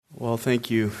Well, thank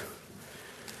you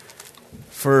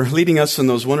for leading us in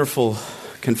those wonderful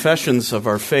confessions of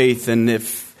our faith. And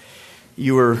if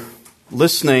you were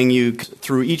listening,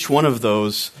 through each one of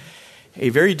those, a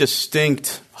very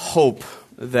distinct hope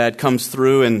that comes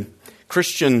through in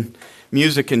Christian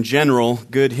music in general,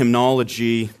 good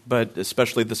hymnology, but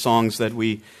especially the songs that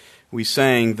we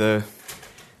sang,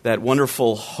 that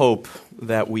wonderful hope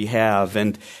that we have.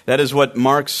 And that is what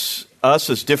marks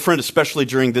us as different, especially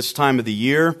during this time of the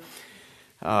year.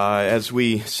 As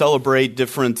we celebrate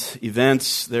different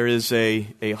events, there is a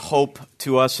hope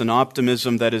to us, an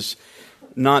optimism that is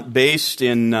not based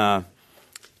in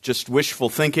just wishful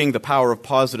thinking, the power of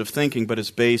positive thinking, but is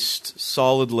based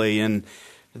solidly in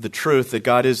the truth that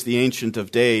God is the Ancient of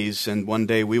Days, and one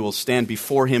day we will stand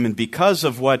before Him, and because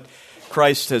of what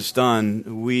Christ has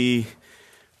done, we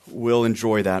will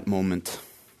enjoy that moment,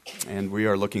 and we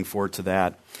are looking forward to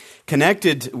that.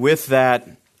 Connected with that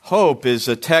hope is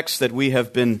a text that we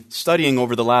have been studying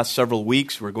over the last several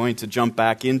weeks. We're going to jump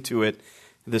back into it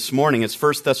this morning. It's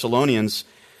 1 Thessalonians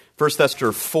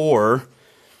 4,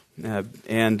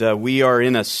 and we are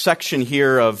in a section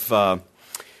here of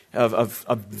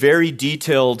a very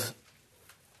detailed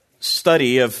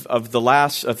study of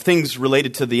things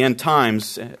related to the end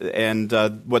times and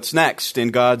what's next in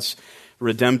God's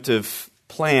redemptive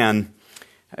plan.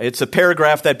 It's a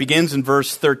paragraph that begins in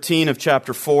verse 13 of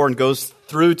chapter 4 and goes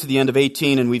through to the end of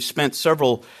 18, and we've spent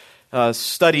several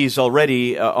studies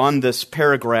already on this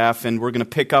paragraph, and we're going to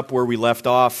pick up where we left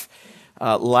off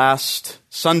last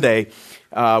Sunday.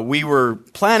 I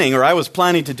was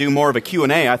planning to do more of a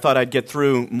Q&A. I thought I'd get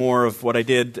through more of what I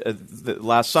did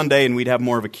last Sunday, and we'd have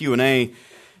more of a Q&A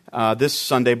this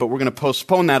Sunday, but we're going to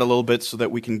postpone that a little bit so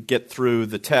that we can get through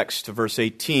the text to verse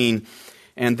 18.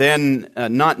 And then,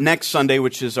 not next Sunday,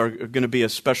 which is going to be a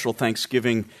special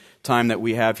Thanksgiving time that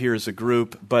we have here as a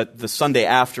group, but the Sunday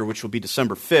after, which will be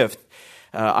December 5th,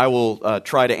 I will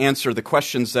try to answer the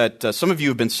questions that some of you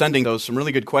have been sending those, some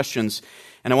really good questions.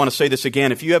 And I want to say this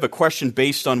again, if you have a question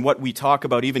based on what we talk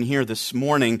about even here this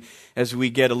morning, as we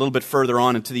get a little bit further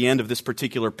on into the end of this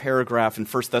particular paragraph in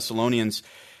 1 Thessalonians,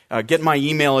 get my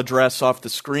email address off the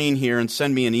screen here and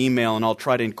send me an email, and I'll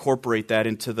try to incorporate that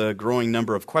into the growing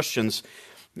number of questions.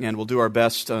 And we'll do our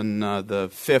best on the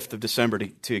 5th of December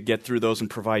to get through those and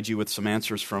provide you with some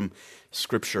answers from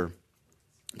Scripture.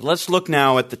 Let's look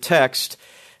now at the text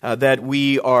that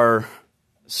we are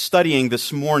studying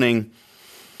this morning,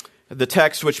 the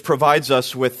text which provides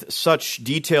us with such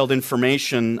detailed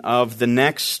information of the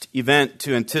next event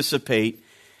to anticipate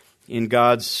in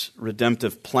God's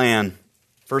redemptive plan.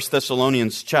 1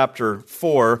 Thessalonians chapter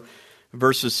 4,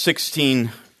 verses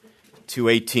 16 to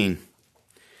 18.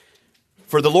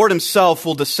 For the Lord Himself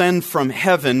will descend from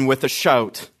heaven with a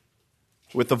shout,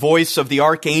 with the voice of the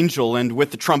archangel, and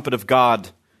with the trumpet of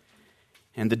God.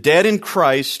 And the dead in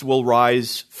Christ will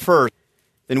rise first.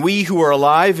 Then we who are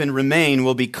alive and remain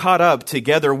will be caught up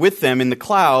together with them in the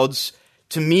clouds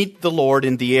to meet the Lord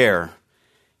in the air.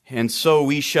 And so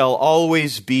we shall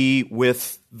always be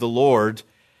with the Lord.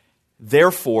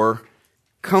 Therefore,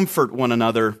 comfort one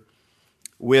another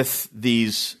with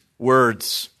these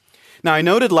words. Now, I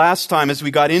noted last time as we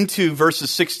got into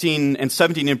verses 16 and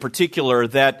 17 in particular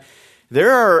that there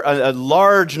are a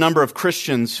large number of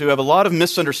Christians who have a lot of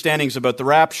misunderstandings about the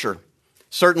rapture.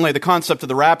 Certainly, the concept of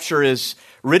the rapture is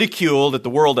ridiculed at the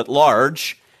world at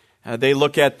large. They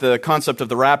look at the concept of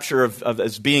the rapture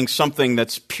as being something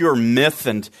that's pure myth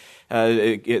and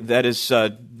that is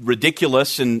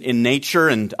ridiculous in nature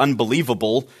and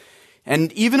unbelievable.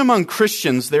 And even among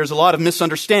Christians, there's a lot of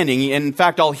misunderstanding. In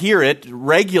fact, I'll hear it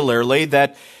regularly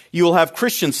that you will have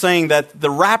Christians saying that the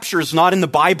rapture is not in the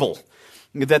Bible,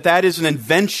 that is an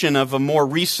invention of a more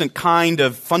recent kind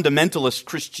of fundamentalist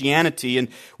Christianity, and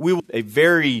a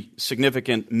very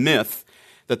significant myth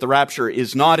that the rapture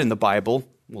is not in the Bible.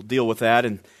 We'll deal with that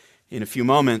in a few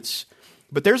moments.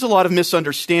 But there's a lot of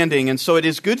misunderstanding, and so it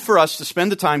is good for us to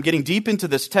spend the time getting deep into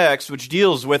this text which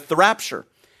deals with the rapture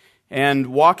and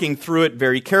walking through it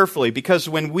very carefully, because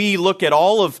when we look at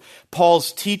all of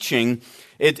Paul's teaching,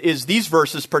 it is these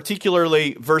verses,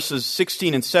 particularly verses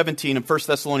 16 and 17 of 1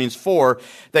 Thessalonians 4,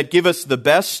 that give us the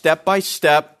best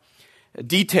step-by-step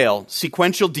detail,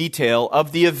 sequential detail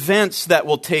of the events that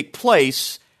will take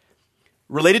place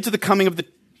related to the coming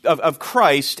of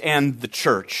Christ and the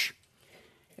church.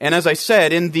 And as I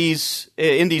said, in these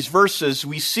verses,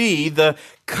 we see the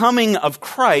coming of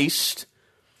Christ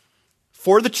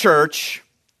for the church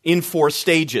in 4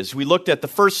 stages. We looked at the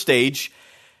first stage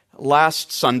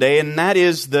last Sunday, and that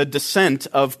is the descent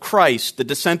of Christ. The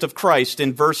descent of Christ.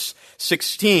 In verse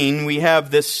 16, we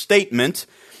have this statement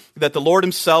that the Lord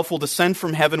Himself will descend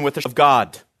from heaven with a shout of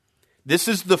God. This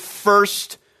is the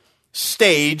first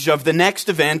stage of the next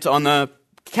event on the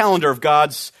calendar of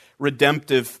God's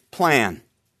redemptive plan,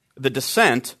 the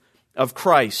descent of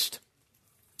Christ.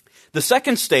 The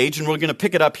second stage, and we're going to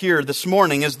pick it up here this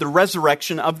morning, is the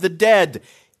resurrection of the dead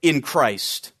in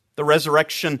Christ. The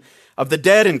resurrection of the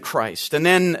dead in Christ. And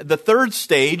then the third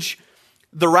stage,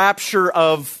 the rapture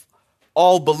of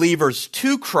all believers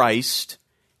to Christ.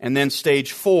 And then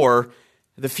stage 4,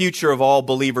 the future of all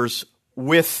believers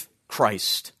with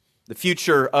Christ. The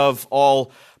future of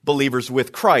all believers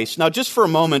with Christ. Now, just for a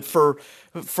moment, for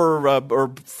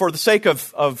the sake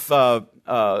of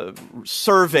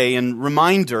survey and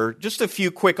reminder, just a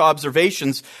few quick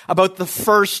observations about the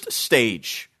first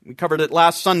stage. We covered it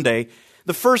last Sunday.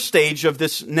 The first stage of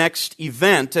this next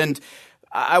event, and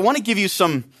I want to give you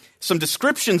some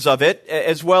descriptions of it,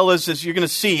 as well as you're going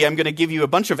to see, I'm going to give you a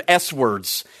bunch of S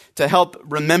words to help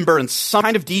remember and some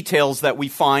kind of details that we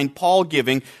find Paul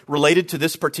giving related to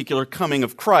this particular coming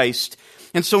of Christ.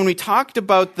 And so when we talked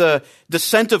about the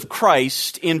descent of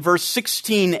Christ in verse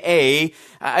 16a,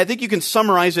 I think you can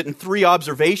summarize it in 3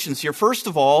 observations here. First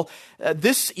of all,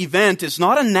 this event is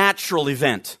not a natural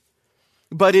event,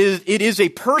 but it is a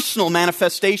personal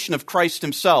manifestation of Christ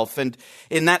himself. And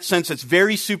in that sense, it's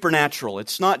very supernatural.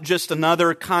 It's not just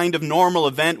another kind of normal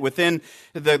event within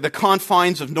the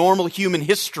confines of normal human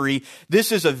history.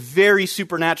 This is a very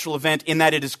supernatural event in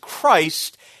that it is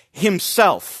Christ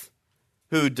himself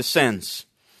who descends.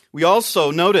 We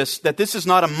also notice that this is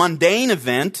not a mundane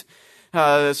event,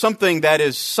 something that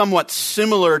is somewhat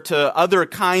similar to other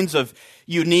kinds of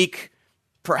unique,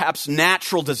 perhaps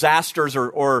natural disasters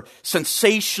or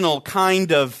sensational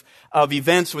kind of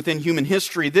events within human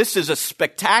history. This is a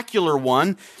spectacular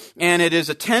one, and it is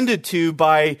attended to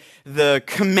by the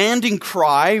commanding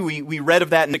cry. We read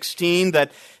of that in 16,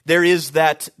 that there is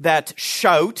that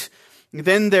shout.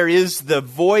 Then there is the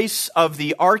voice of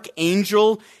the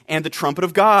archangel and the trumpet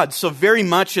of God. So very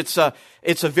much it's a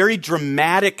very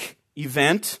dramatic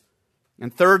event.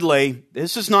 And thirdly,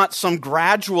 this is not some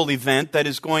gradual event that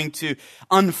is going to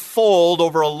unfold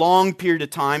over a long period of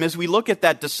time. As we look at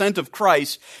that descent of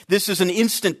Christ, this is an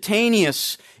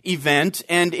instantaneous event,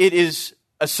 and it is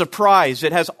a surprise.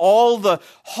 It has all the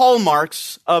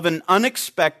hallmarks of an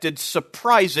unexpected,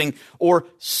 surprising, or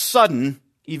sudden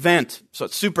event. So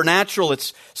it's supernatural,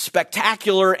 it's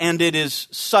spectacular, and it is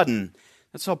sudden.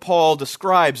 That's how Paul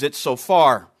describes it so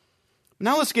far.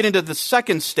 Now let's get into the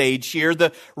second stage here,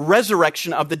 the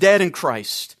resurrection of the dead in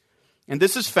Christ. And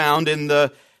this is found in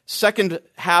the second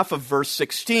half of verse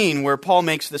 16, where Paul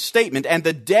makes the statement, and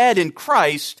the dead in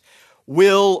Christ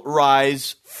will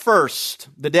rise first.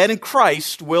 The dead in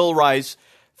Christ will rise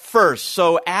first.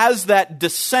 So as that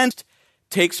descent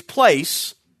takes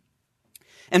place,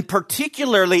 and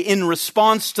particularly in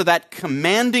response to that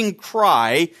commanding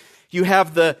cry, you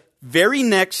have the very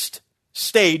next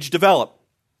stage develop.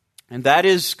 And that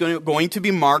is going to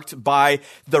be marked by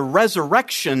the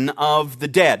resurrection of the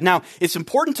dead. Now, it's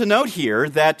important to note here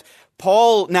that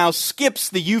Paul now skips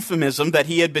the euphemism that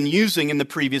he had been using in the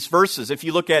previous verses. If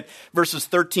you look at verses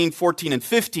 13, 14, and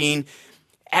 15,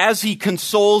 as he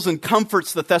consoles and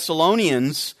comforts the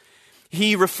Thessalonians,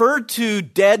 he referred to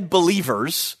dead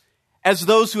believers as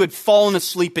those who had fallen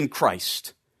asleep in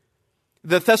Christ.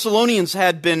 The Thessalonians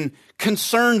had been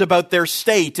concerned about their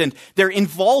state and their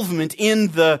involvement in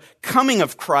the coming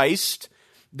of Christ.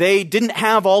 They didn't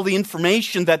have all the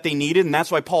information that they needed, and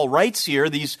that's why Paul writes here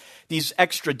these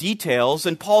extra details.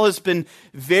 And Paul has been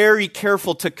very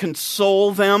careful to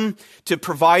console them, to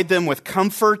provide them with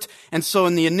comfort. And so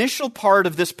in the initial part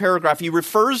of this paragraph, he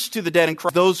refers to the dead in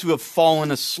Christ, those who have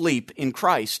fallen asleep in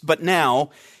Christ. But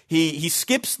now he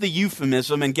skips the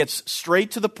euphemism and gets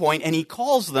straight to the point, and he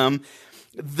calls them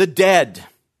the dead.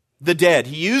 The dead.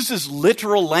 He uses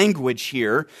literal language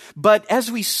here, but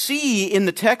as we see in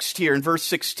the text here in verse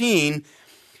 16,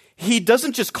 he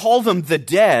doesn't just call them the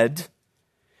dead,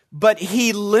 but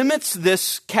he limits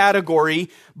this category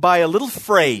by a little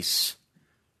phrase.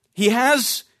 He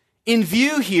has in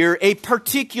view here a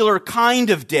particular kind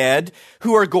of dead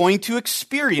who are going to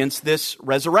experience this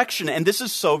resurrection, and this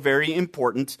is so very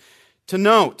important to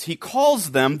note. He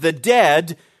calls them the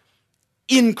dead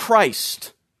in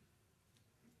Christ.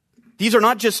 These are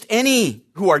not just any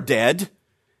who are dead.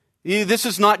 This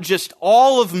is not just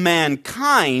all of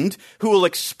mankind who will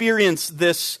experience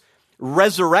this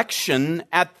resurrection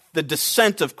at the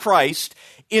descent of Christ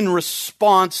in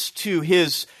response to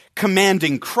his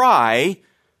commanding cry.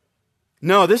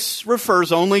 No, this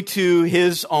refers only to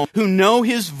his own who know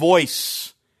his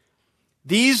voice,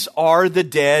 These are the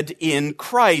dead in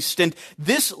Christ. And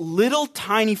this little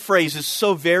tiny phrase is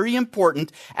so very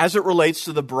important as it relates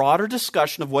to the broader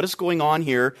discussion of what is going on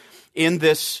here in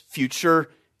this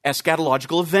future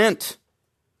eschatological event.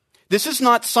 This is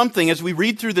not something, as we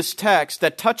read through this text,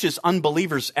 that touches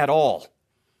unbelievers at all.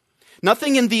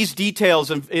 Nothing in these details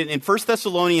in 1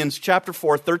 Thessalonians chapter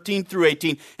 4, 13 through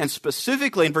 18, and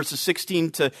specifically in verses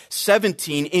 16 to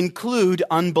 17, include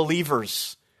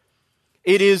unbelievers.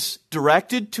 It is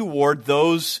directed toward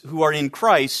those who are in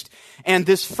Christ. And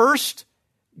this first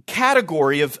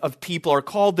category of people are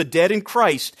called the dead in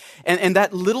Christ. And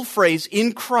that little phrase,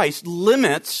 in Christ,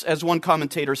 limits, as one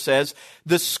commentator says,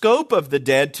 the scope of the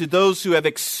dead to those who have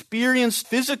experienced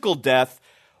physical death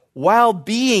while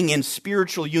being in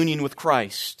spiritual union with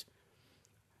Christ.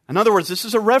 In other words, this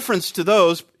is a reference to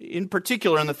those, in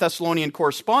particular in the Thessalonian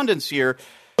correspondence here,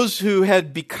 those who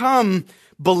had become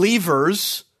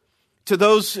believers, to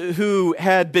those who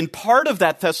had been part of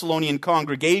that Thessalonian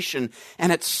congregation,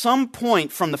 and at some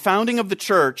point from the founding of the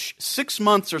church, 6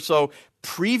 months or so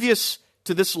previous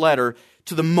to this letter,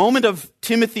 to the moment of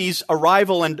Timothy's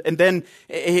arrival and then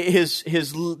his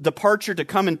departure to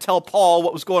come and tell Paul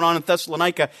what was going on in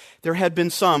Thessalonica, there had been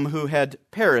some who had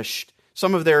perished,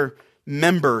 some of their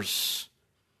members.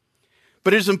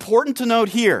 But it is important to note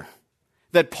here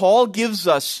that Paul gives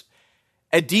us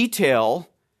a detail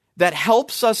that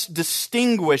helps us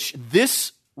distinguish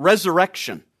this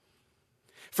resurrection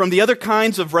from the other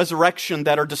kinds of resurrection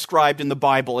that are described in the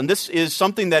Bible. And this is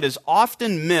something that is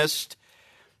often missed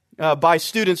by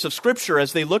students of Scripture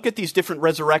as they look at these different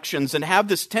resurrections and have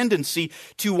this tendency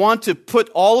to want to put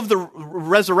all of the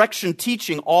resurrection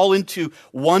teaching all into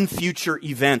one future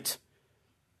event.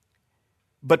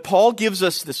 But Paul gives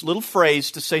us this little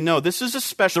phrase to say, no, this is a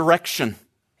special resurrection.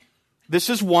 This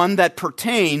is one that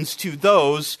pertains to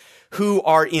those who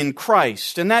are in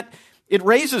Christ. And that it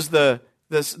raises the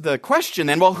question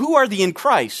then, well, who are the in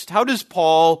Christ? How does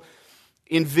Paul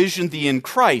envision the in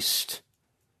Christ?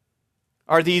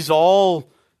 Are these all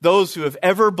those who have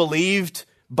ever believed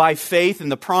by faith in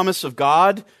the promise of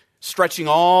God, stretching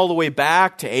all the way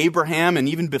back to Abraham and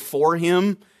even before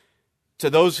him, to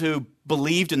those who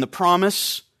believed in the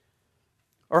promise?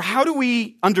 Or how do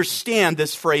we understand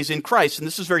this phrase in Christ? And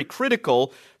this is very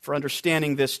critical for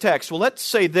understanding this text. Well, let's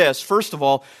say this. First of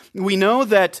all, we know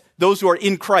that those who are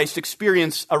in Christ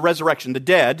experience a resurrection. The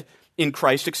dead in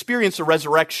Christ experience a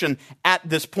resurrection at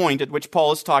this point at which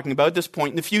Paul is talking about, this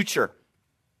point in the future.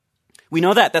 We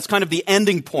know that. That's kind of the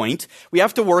ending point. We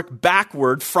have to work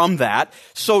backward from that.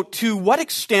 So to what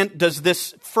extent does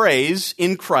this phrase,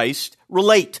 in Christ,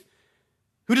 relate?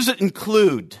 Who does it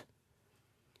include?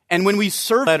 And when we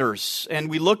serve letters and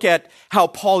we look at how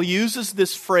Paul uses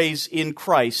this phrase, in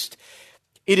Christ,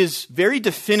 it is very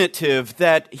definitive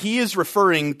that he is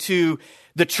referring to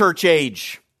the church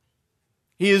age.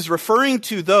 He is referring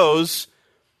to those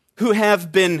who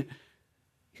have been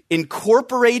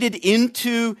incorporated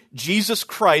into Jesus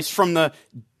Christ from the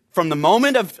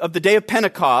moment of the day of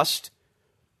Pentecost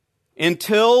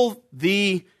until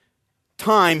the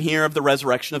time here of the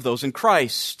resurrection of those in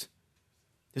Christ.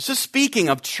 This is speaking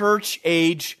of church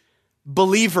age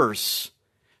believers,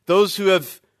 those who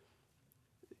have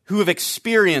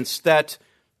experienced that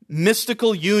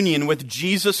mystical union with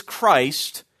Jesus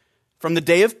Christ from the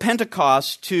day of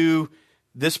Pentecost to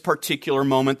this particular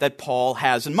moment that Paul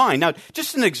has in mind. Now,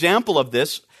 just an example of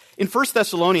this, in 1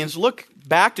 Thessalonians, look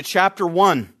back to chapter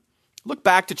 1. Look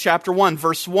back to chapter 1,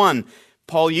 verse 1.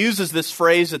 Paul uses this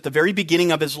phrase at the very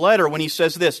beginning of his letter when he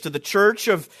says this, to the church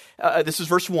of, this is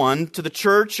verse 1, to the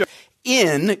church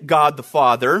in God the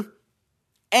Father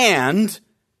and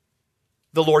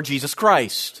the Lord Jesus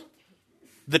Christ.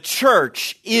 The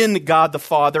church in God the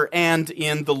Father and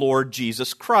in the Lord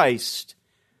Jesus Christ.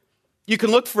 You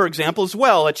can look, for example, as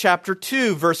well at chapter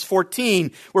 2, verse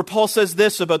 14, where Paul says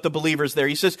this about the believers there.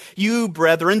 He says, you,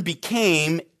 brethren,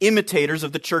 became imitators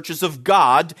of the churches of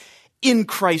God in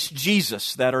Christ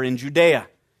Jesus that are in Judea.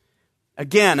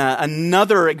 Again,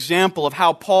 another example of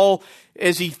how Paul,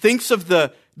 as he thinks of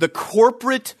the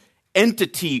corporate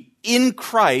entity in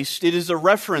Christ, it is a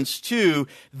reference to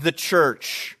the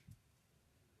church.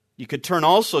 You could turn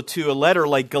also to a letter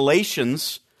like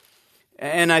Galatians,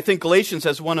 and I think Galatians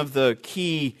has one of the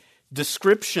key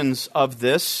descriptions of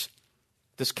this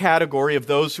category of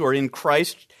those who are in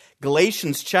Christ.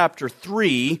 Galatians chapter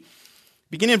 3,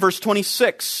 beginning in verse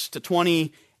 26 to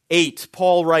 28,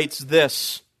 Paul writes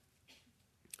this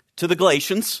to the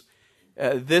Galatians.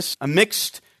 A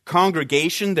mixed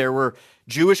congregation. There were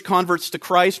Jewish converts to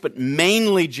Christ, but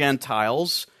mainly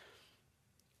Gentiles.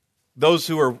 Those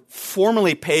who were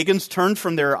formerly pagans turned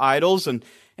from their idols and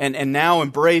now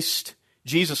embraced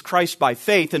Jesus Christ by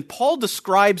faith. And Paul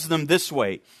describes them this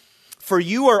way: "For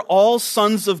you are all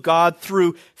sons of God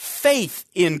through faith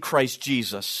in Christ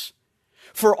Jesus.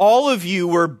 For all of you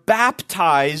were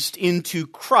baptized into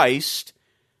Christ.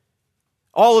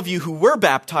 All of you who were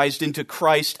baptized into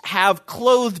Christ have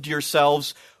clothed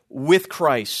yourselves with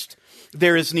Christ.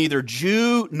 There is neither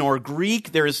Jew nor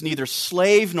Greek, there is neither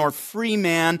slave nor free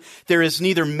man, there is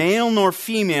neither male nor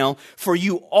female, for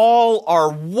you all are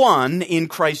one in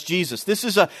Christ Jesus." This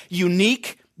is a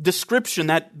unique description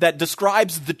that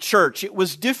describes the church. It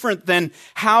was different than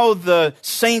how the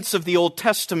saints of the Old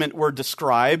Testament were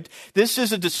described. This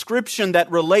is a description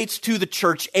that relates to the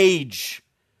church age.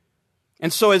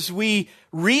 And so as we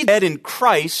read that in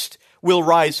Christ will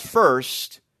rise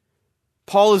first,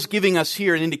 Paul is giving us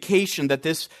here an indication that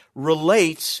this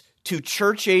relates to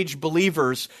church-age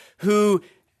believers who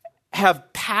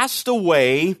have passed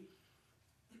away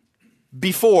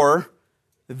before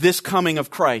this coming of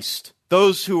Christ.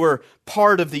 Those who are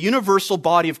part of the universal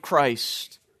body of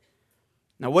Christ.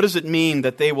 Now, what does it mean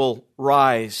that they will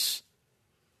rise?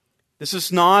 This is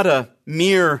not a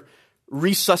mere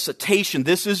resuscitation.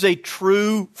 This is a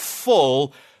true,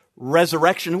 full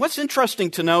resurrection. What's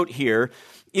interesting to note here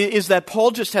is that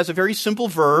Paul just has a very simple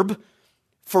verb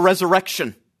for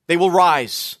resurrection. They will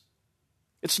rise.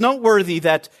 It's noteworthy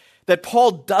that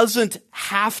Paul doesn't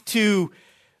have to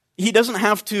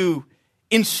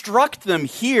instruct them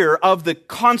here of the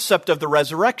concept of the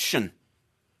resurrection.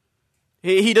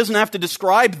 He doesn't have to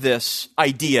describe this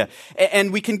idea.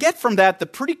 And we can get from that the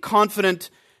pretty confident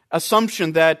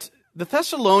assumption that the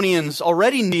Thessalonians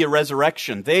already knew a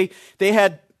resurrection. They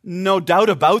had no doubt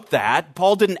about that.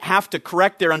 Paul didn't have to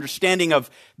correct their understanding of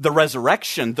the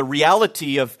resurrection, the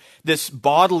reality of this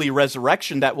bodily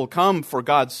resurrection that will come for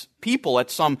God's people at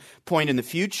some point in the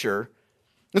future.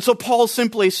 And so Paul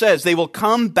simply says they will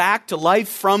come back to life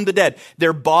from the dead.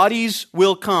 Their bodies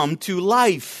will come to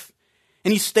life.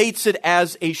 And he states it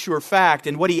as a sure fact.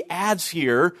 And what he adds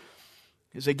here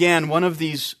is, again, one of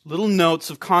these little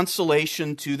notes of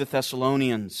consolation to the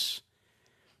Thessalonians.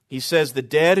 He says the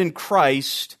dead in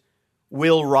Christ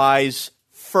will rise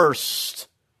first.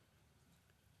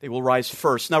 They will rise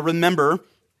first. Now remember,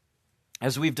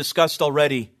 as we've discussed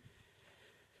already,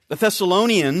 the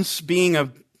Thessalonians being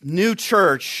a new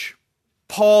church,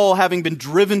 Paul having been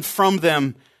driven from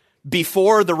them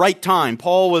before the right time.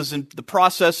 Paul was in the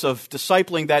process of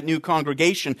discipling that new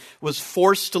congregation, was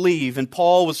forced to leave, and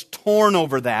Paul was torn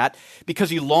over that because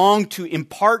he longed to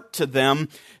impart to them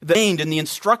in the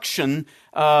instruction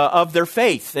of their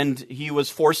faith. And he was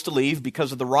forced to leave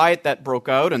because of the riot that broke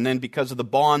out, and then because of the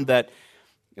bond that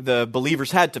the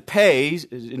believers had to pay,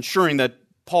 ensuring that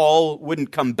Paul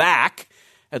wouldn't come back,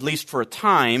 at least for a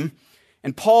time.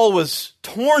 And Paul was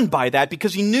torn by that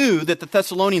because he knew that the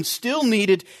Thessalonians still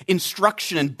needed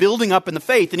instruction and building up in the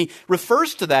faith. And he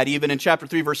refers to that even in chapter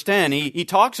 3, verse 10. He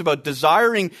talks about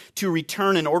desiring to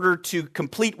return in order to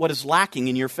complete what is lacking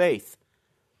in your faith.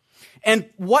 And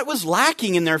what was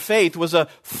lacking in their faith was a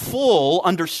full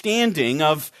understanding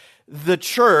of the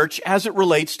church as it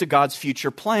relates to God's future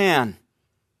plan.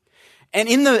 And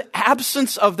in the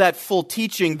absence of that full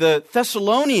teaching, the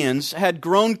Thessalonians had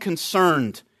grown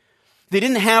concerned. They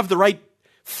didn't have the right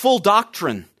full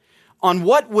doctrine on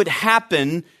what would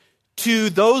happen to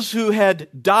those who had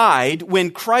died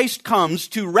when Christ comes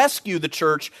to rescue the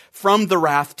church from the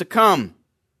wrath to come.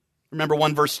 Remember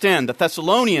 1 verse 10, the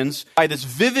Thessalonians, by this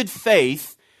vivid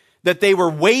faith that they were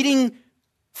waiting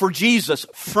for Jesus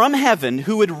from heaven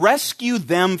who would rescue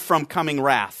them from coming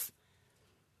wrath.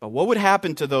 But what would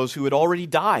happen to those who had already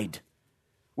died?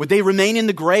 Would they remain in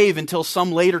the grave until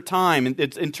some later time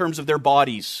in terms of their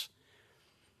bodies?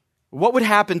 What would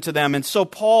happen to them? And so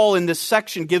Paul in this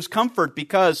section gives comfort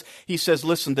because he says,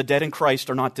 listen, the dead in Christ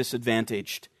are not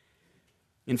disadvantaged.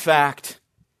 In fact,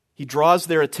 he draws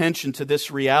their attention to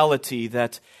this reality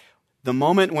that the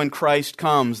moment when Christ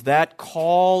comes, that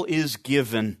call is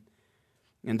given.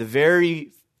 And the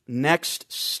very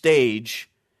next stage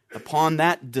upon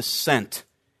that descent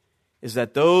is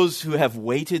that those who have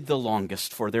waited the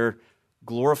longest for their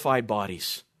glorified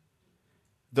bodies,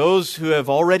 those who have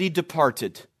already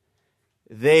departed,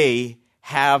 they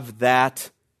have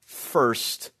that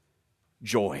first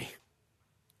joy.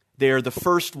 They are the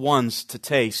first ones to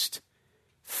taste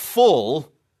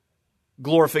full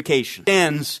glorification. It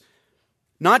extends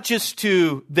not just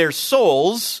to their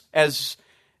souls, as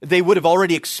they would have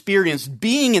already experienced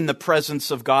being in the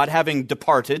presence of God, having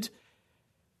departed,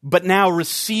 but now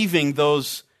receiving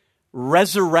those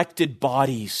resurrected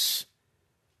bodies.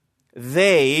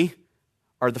 They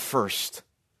are the first,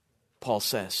 Paul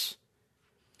says.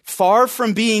 Far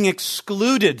from being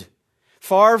excluded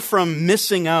Far from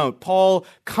missing out, Paul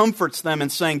comforts them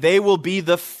in saying they will be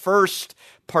the first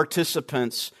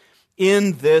participants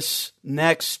in this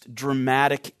next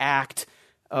dramatic act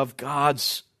of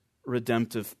God's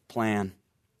redemptive plan.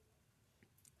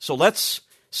 So let's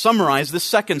summarize the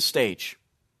second stage.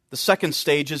 The second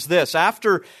stage is this.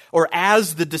 After or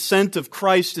as the descent of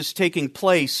Christ is taking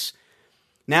place,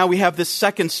 now we have this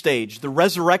second stage, the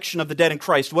resurrection of the dead in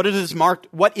Christ. What is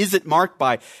it marked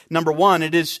by? Number one,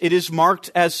 it is marked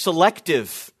as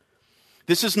selective.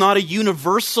 This is not a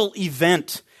universal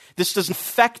event. This is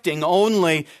affecting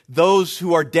only those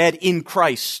who are dead in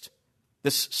Christ.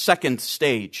 This second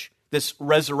stage, this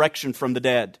resurrection from the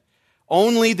dead.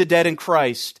 Only the dead in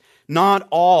Christ, not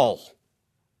all,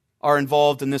 are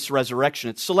involved in this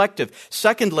resurrection. It's selective.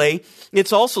 Secondly,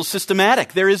 it's also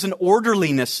systematic. There is an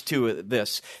orderliness to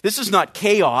this. This is not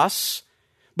chaos,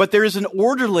 but there is an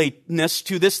orderliness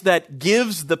to this that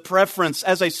gives the preference,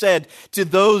 as I said, to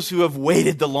those who have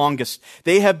waited the longest.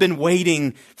 They have been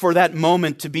waiting for that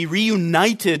moment to be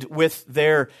reunited with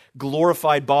their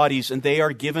glorified bodies, and they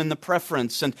are given the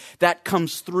preference. And that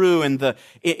comes through in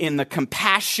the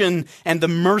compassion and the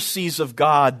mercies of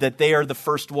God, that they are the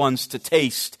first ones to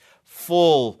taste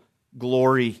full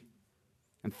glory.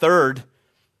 And third,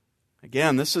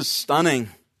 again, this is stunning.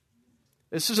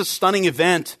 This is a stunning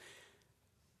event.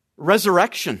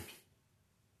 Resurrection.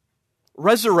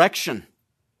 Resurrection.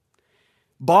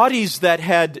 Bodies that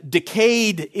had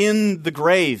decayed in the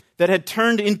grave, that had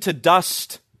turned into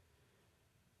dust,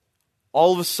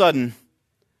 all of a sudden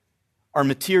are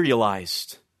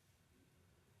materialized.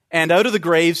 And out of the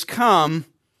graves come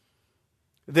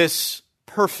this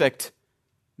perfect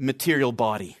material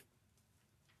body.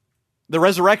 The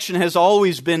resurrection has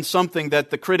always been something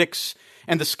that the critics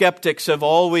and the skeptics have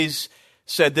always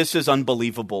said, this is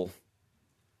unbelievable.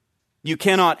 You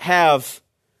cannot have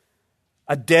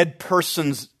a dead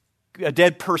person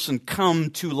come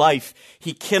to life.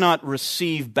 He cannot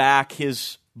receive back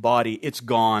his body. It's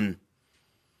gone.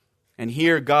 And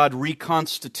here God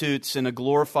reconstitutes in a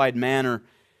glorified manner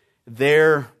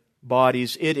their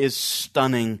bodies. It is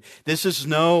stunning. This is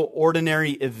no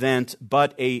ordinary event,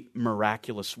 but a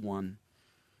miraculous one.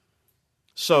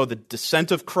 So the descent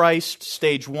of Christ,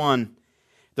 stage one.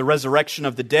 The resurrection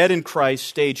of the dead in Christ,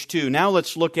 stage two. Now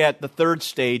let's look at the third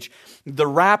stage, the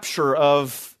rapture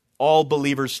of all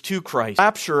believers to Christ.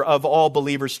 Rapture of all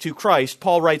believers to Christ.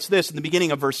 Paul writes this in the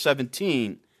beginning of verse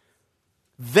 17.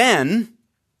 Then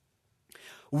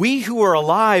we who are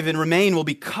alive and remain will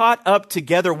be caught up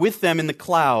together with them in the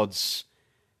clouds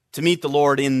to meet the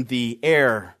Lord in the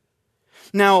air.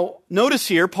 Now, notice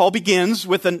here, Paul begins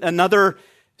with another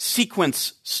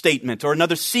sequence statement or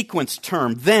another sequence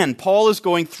term. Then, Paul is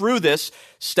going through this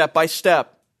step by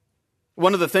step.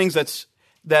 One of the things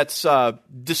that's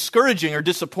discouraging or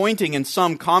disappointing in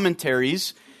some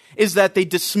commentaries is that they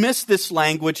dismiss this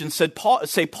language and say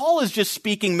Paul is just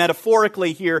speaking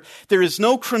metaphorically here. There is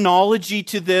no chronology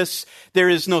to this. There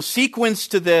is no sequence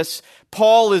to this.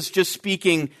 Paul is just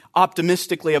speaking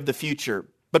optimistically of the future.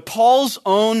 But Paul's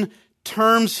own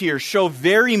terms here show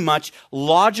very much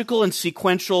logical and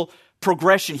sequential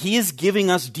progression. He is giving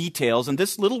us details, and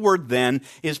this little word "then"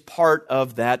 is part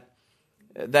of that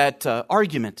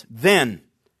argument. Then.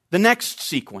 The next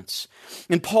sequence.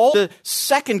 And Paul, the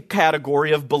second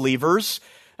category of believers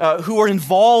who are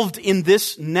involved in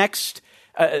this next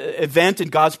event in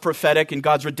God's prophetic and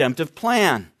God's redemptive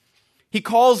plan. He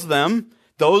calls them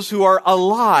those who are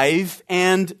alive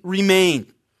and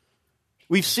remain.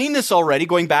 We've seen this already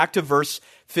going back to verse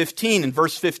 15. In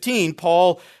verse 15,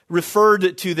 Paul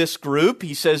referred to this group.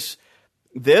 He says,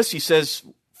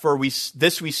 For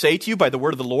this we say to you by the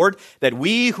word of the Lord, that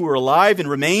we who are alive and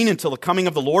remain until the coming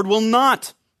of the Lord will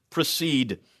not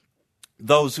precede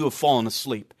those who have fallen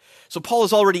asleep. So Paul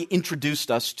has already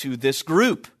introduced us to this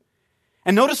group.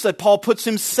 And notice that Paul puts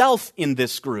himself in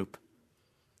this group.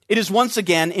 It is once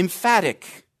again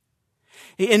emphatic.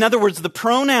 In other words, the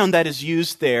pronoun that is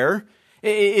used there,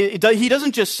 he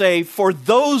doesn't just say, for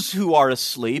those who are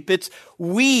asleep. It's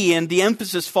we, and the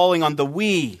emphasis falling on the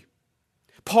we.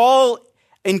 Paul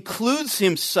includes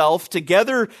himself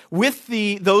together with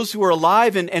those who are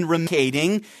alive and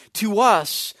remaining to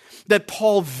us that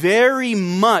Paul very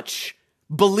much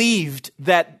believed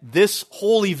that this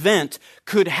whole event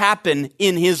could happen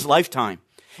in his lifetime.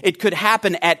 It could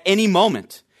happen at any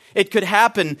moment. It could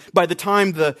happen by the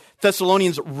time the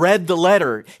Thessalonians read the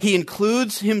letter. He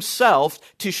includes himself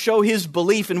to show his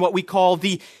belief in what we call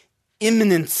the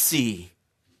imminency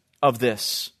of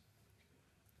this.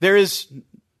 There is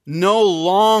no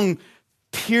long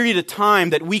period of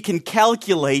time that we can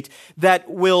calculate that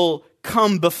will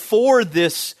come before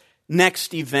this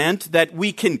next event that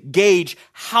we can gauge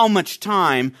how much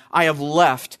time I have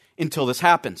left until this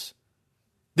happens.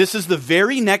 This is the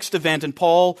very next event, and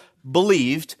Paul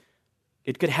believed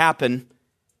it could happen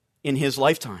in his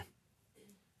lifetime.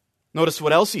 Notice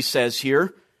what else he says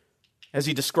here as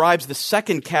he describes the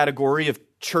second category of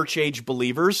church-age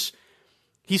believers.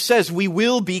 He says, we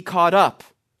will be caught up.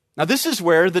 Now, this is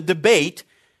where the debate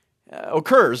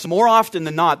occurs. More often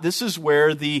than not, this is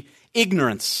where the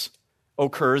ignorance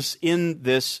occurs in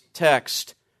this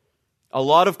text. A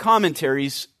lot of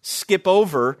commentaries skip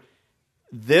over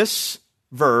this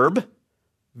verb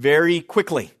very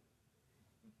quickly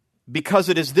because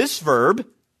it is this verb,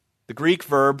 the Greek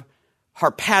verb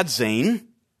harpazoin,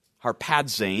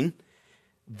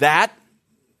 that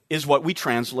is what we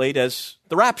translate as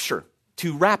the rapture,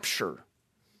 to rapture.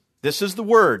 This is the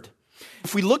word.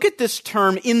 If we look at this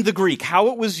term in the Greek, how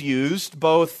it was used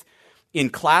both in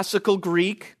classical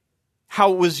Greek,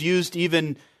 how it was used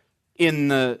even in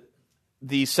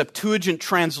the Septuagint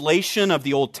translation of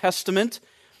the Old Testament,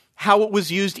 how it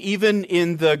was used even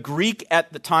in the Greek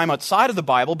at the time outside of the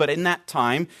Bible, but in that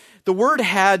time, the word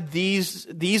had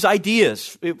these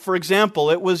ideas. For example,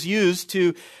 it was used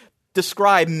to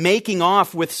describe making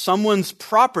off with someone's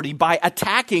property by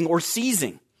attacking or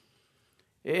seizing.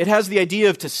 It has the idea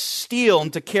of to steal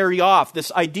and to carry off,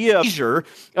 this idea of seizure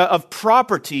of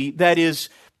property that is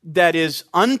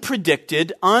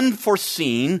unpredicted,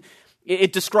 unforeseen.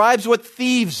 It describes what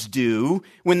thieves do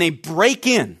when they break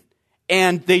in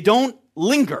and they don't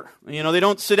linger. They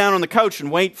don't sit down on the couch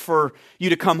and wait for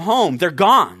you to come home. They're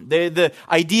gone. The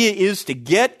idea is to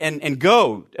get and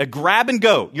go, grab and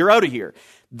go. You're out of here.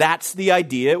 That's the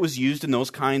idea. It was used in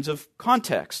those kinds of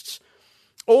contexts.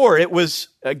 Or it was,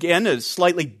 again, a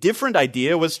slightly different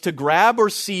idea, was to grab or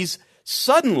seize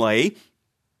suddenly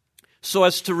so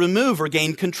as to remove or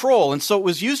gain control. And so it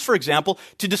was used, for example,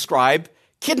 to describe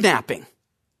kidnapping.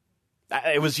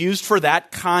 It was used for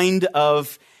that kind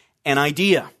of an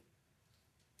idea.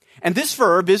 And this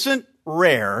verb isn't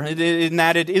rare in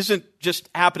that it isn't just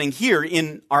happening here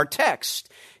in our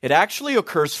text. It actually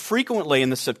occurs frequently in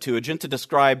the Septuagint to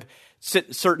describe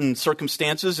certain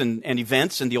circumstances and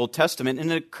events in the Old Testament,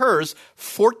 and it occurs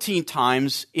 14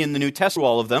 times in the New Testament,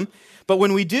 all of them. But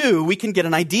when we do, we can get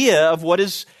an idea of what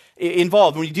is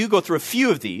involved. When we do go through a few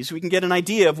of these, we can get an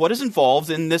idea of what is involved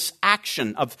in this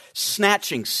action of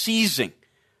snatching, seizing,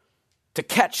 to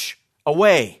catch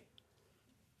away.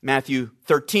 Matthew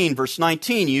 13, verse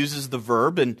 19 uses the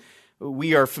verb, and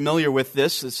we are familiar with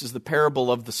this. This is the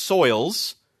parable of the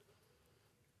soils.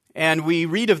 And we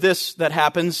read of this that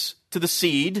happens to the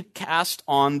seed cast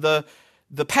on the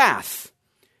path.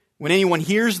 When anyone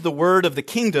hears the word of the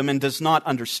kingdom and does not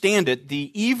understand it,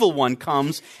 the evil one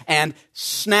comes and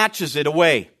snatches it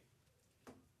away,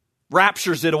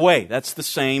 raptures it away. That's the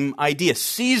same idea.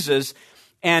 Seizes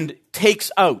and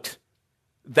takes out.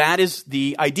 That is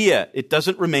the idea. It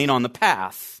doesn't remain on the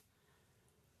path.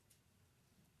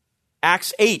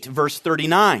 Acts 8, verse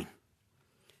 39.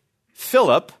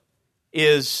 Philip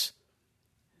is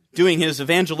doing his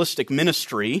evangelistic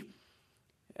ministry.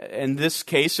 In this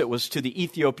case, it was to the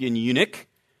Ethiopian eunuch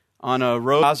on a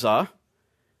road to Gaza.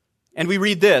 And we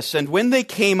read this, and when they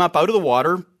came up out of the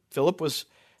water, Philip was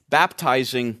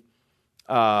baptizing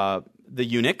the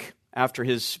eunuch after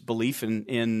his belief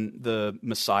in the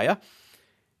Messiah.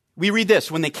 We read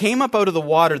this, when they came up out of the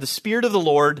water, the Spirit of the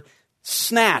Lord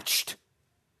snatched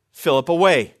Philip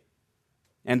away,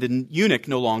 and the eunuch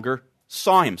no longer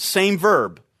saw him. Same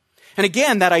verb. And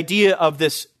again, that idea of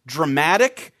this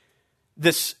dramatic,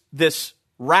 this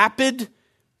rapid,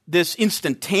 this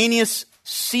instantaneous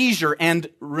seizure and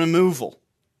removal.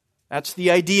 That's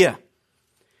the idea.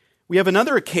 We have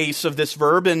another case of this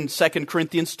verb in 2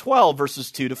 Corinthians 12,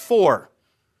 verses 2 to 4.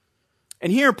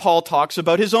 And here Paul talks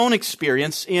about his own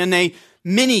experience in a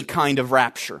mini kind of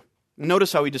rapture.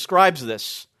 Notice how he describes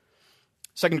this.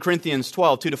 2 Corinthians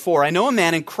 12, 2 to 4. I know a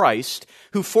man in Christ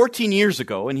who 14 years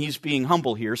ago, and he's being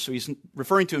humble here, so he's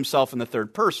referring to himself in the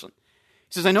third person.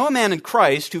 He says, I know a man in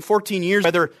Christ who 14 years,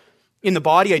 whether in the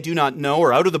body I do not know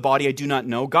or out of the body I do not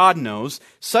know, God knows,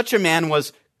 such a man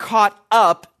was caught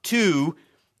up to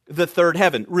the third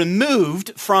heaven,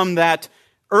 removed from that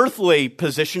earthly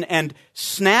position and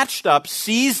snatched up,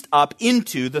 seized up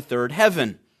into the third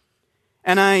heaven.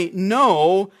 And I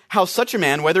know how such a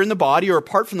man, whether in the body or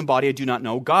apart from the body, I do not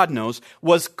know, God knows,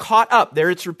 was caught up, there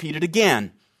it's repeated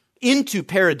again, into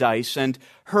paradise and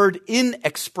heard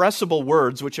inexpressible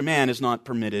words which a man is not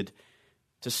permitted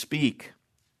to speak.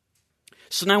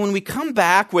 So now when we come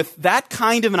back with that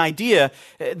kind of an idea,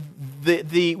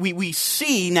 we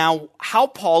see now how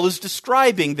Paul is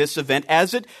describing this event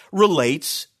as it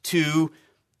relates to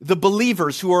the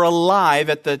believers who are alive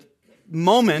at the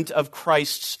moment of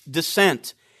Christ's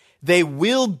descent. They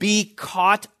will be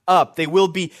caught up. They will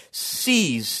be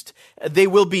seized. They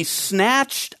will be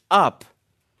snatched up.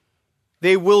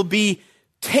 They will be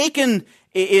taken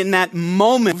in that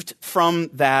moment from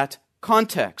that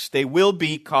context. They will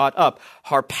be caught up.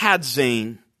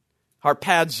 Harpazoin.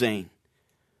 Harpazoin.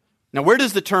 Now, where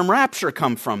does the term rapture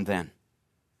come from then?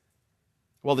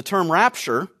 Well, the term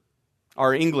rapture,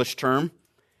 our English term,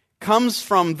 comes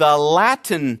from the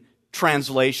Latin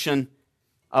translation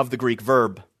of the Greek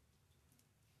verb.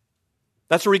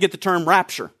 That's where we get the term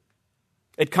rapture.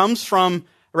 It comes from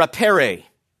rapere,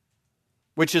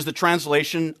 which is the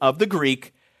translation of the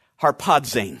Greek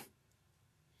harpazoin.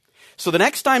 So the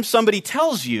next time somebody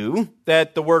tells you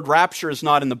that the word rapture is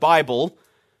not in the Bible,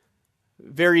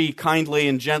 very kindly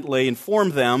and gently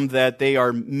inform them that they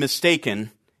are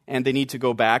mistaken and they need to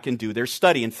go back and do their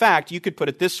study. In fact, you could put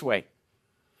it this way.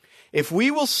 If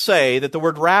we will say that the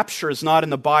word rapture is not in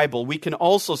the Bible, we can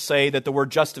also say that the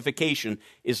word justification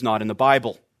is not in the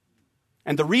Bible.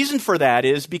 And the reason for that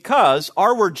is because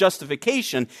our word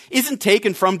justification isn't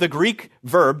taken from the Greek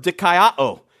verb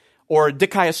dikaiao or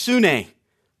dikaiosune.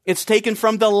 It's taken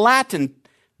from the Latin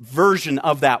version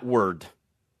of that word.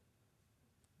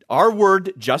 Our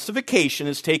word justification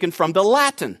is taken from the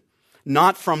Latin,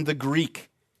 not from the Greek.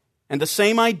 And the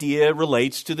same idea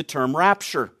relates to the term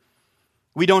rapture.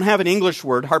 We don't have an English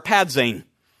word, harpazoin.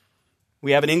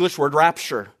 We have an English word,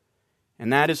 rapture.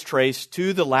 And that is traced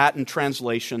to the Latin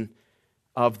translation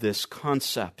of this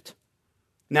concept.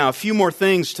 Now, a few more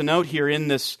things to note here in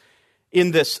this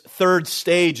third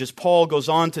stage as Paul goes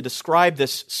on to describe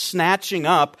this snatching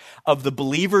up of the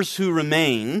believers who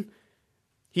remain.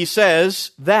 He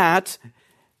says that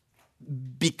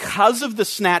because of the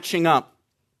snatching up,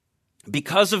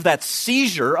 because of that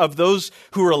seizure of those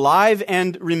who are alive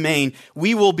and remain,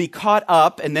 we will be caught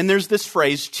up, and then there's this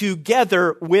phrase,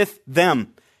 together with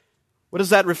them. What is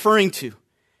that referring to?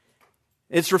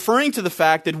 It's referring to the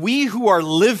fact that we who are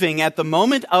living at the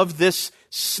moment of this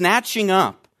snatching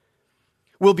up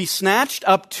will be snatched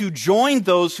up to join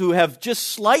those who have just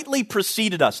slightly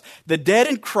preceded us, the dead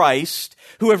in Christ,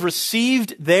 who have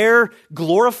received their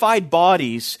glorified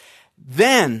bodies.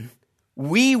 Then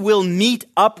we will meet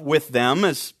up with them,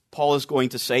 as Paul is going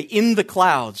to say, in the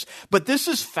clouds. But this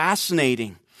is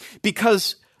fascinating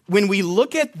because when we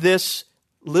look at this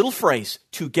little phrase,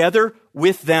 together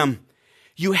with them,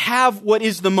 you have what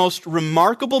is the most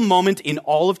remarkable moment in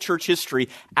all of church history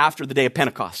after the day of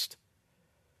Pentecost.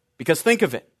 Because think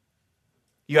of it.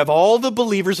 You have all the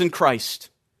believers in Christ,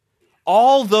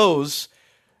 all those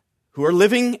who are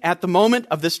living at the moment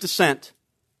of this descent,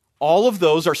 all of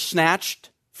those are snatched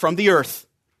from the earth.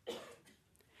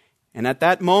 And at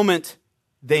that moment,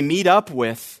 they meet up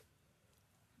with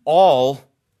all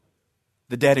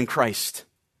the dead in Christ.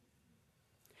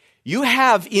 You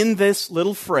have in this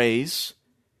little phrase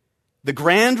the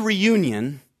grand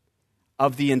reunion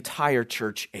of the entire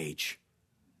church age.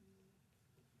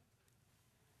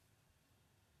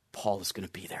 Paul is going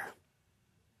to be there.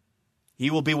 He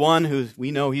will be one who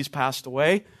we know he's passed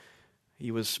away.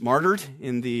 He was martyred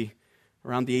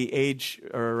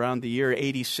around the year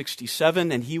AD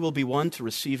 67, and he will be one to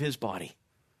receive his body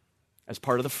as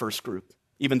part of the first group.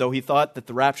 Even though he thought that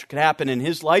the rapture could happen in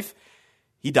his life,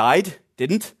 he died,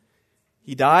 didn't?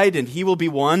 He died, and he will be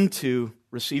one to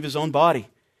receive his own body.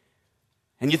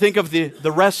 And you think of the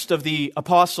rest of the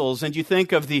apostles, and you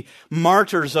think of the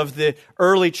martyrs of the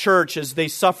early church as they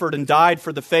suffered and died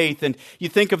for the faith, and you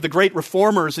think of the great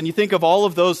reformers, and you think of all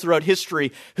of those throughout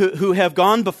history who have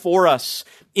gone before us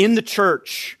in the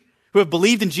church, who have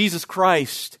believed in Jesus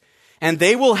Christ, and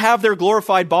they will have their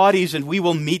glorified bodies, and we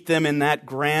will meet them in that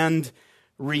grand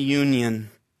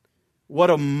reunion. What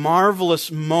a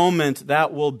marvelous moment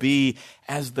that will be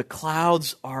as the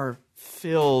clouds are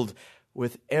filled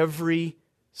with every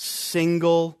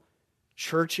single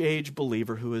church age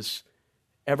believer who has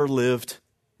ever lived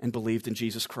and believed in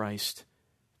Jesus Christ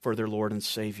for their Lord and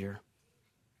Savior.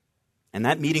 And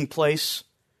that meeting place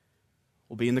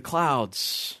will be in the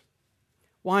clouds.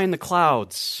 Why in the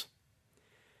clouds?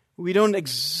 We don't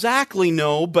exactly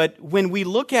know, but when we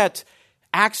look at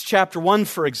Acts chapter 1,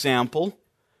 for example,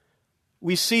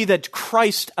 we see that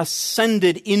Christ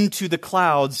ascended into the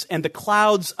clouds, and the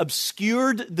clouds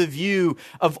obscured the view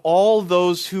of all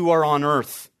those who are on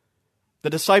earth.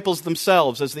 The disciples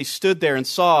themselves, as they stood there and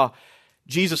saw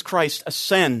Jesus Christ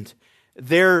ascend,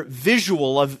 their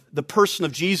visual of the person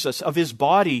of Jesus, of his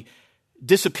body,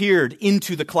 disappeared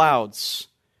into the clouds.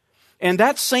 And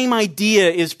that same idea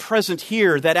is present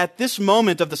here, that at this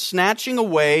moment of the snatching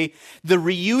away, the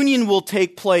reunion will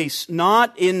take place,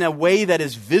 not in a way that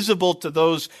is visible to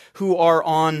those who are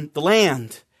on the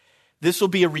land. This will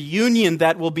be a reunion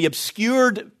that will be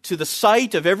obscured to the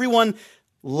sight of everyone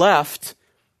left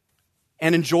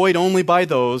and enjoyed only by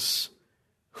those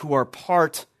who are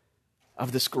part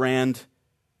of this grand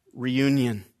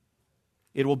reunion.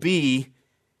 It will be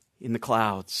in the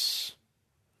clouds.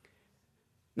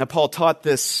 Now, Paul taught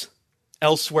this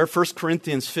elsewhere. 1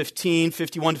 Corinthians 15,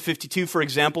 51 to 52, for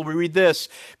example, we read this.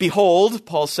 Behold,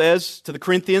 Paul says to the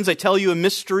Corinthians, I tell you a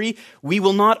mystery. We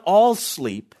will not all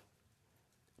sleep,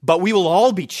 but we will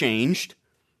all be changed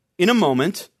in a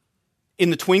moment,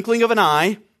 in the twinkling of an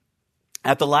eye,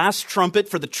 at the last trumpet,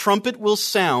 for the trumpet will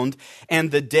sound,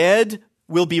 and the dead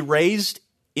will be raised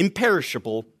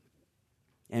imperishable,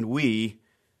 and we,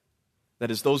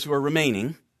 that is those who are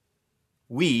remaining,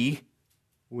 we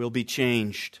will be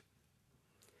changed.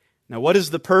 Now, what is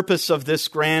the purpose of this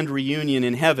grand reunion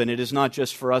in heaven? It is not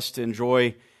just for us to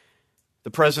enjoy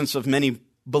the presence of many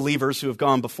believers who have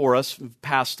gone before us, who have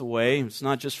passed away. It's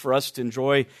not just for us to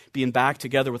enjoy being back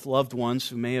together with loved ones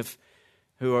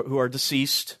who are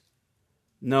deceased.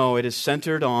 No, it is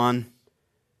centered on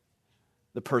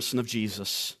the person of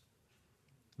Jesus.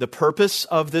 The purpose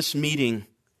of this meeting,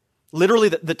 literally,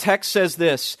 the text says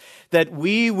this, that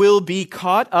we will be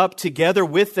caught up together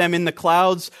with them in the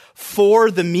clouds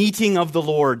for the meeting of the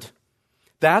Lord.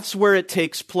 That's where it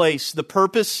takes place. The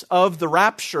purpose of the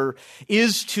rapture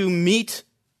is to meet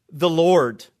the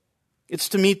Lord. It's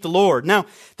to meet the Lord. Now,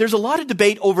 there's a lot of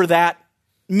debate over that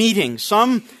meeting.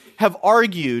 Some have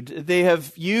argued, they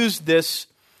have used this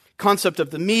concept of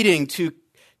the meeting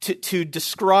to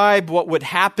describe what would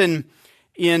happen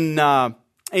in the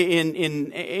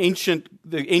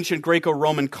ancient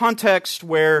Greco-Roman context,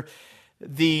 where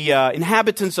the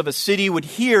inhabitants of a city would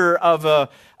hear of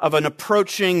an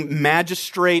approaching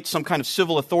magistrate, some kind of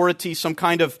civil authority, some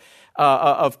kind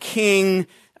of king,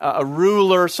 a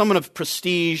ruler, someone of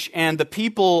prestige, and the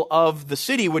people of the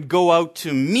city would go out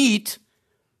to meet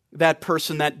that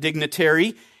person, that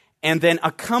dignitary, and then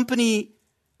accompany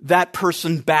that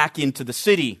person back into the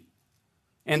city.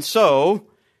 And so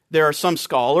there are some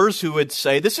scholars who would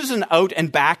say this is an out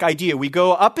and back idea. We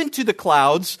go up into the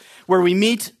clouds where we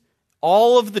meet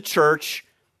all of the church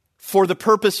for the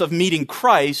purpose of meeting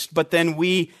Christ, but then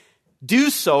we do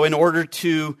so in order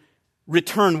to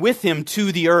return with him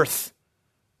to the earth.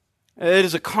 It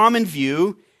is a common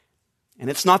view,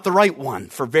 and it's not the right one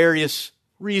for various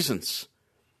reasons.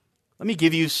 Let me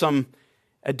give you some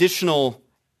additional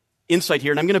insight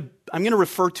here, and I'm going to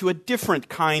refer to a different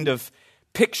kind of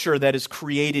picture that is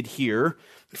created here.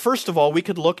 First of all, we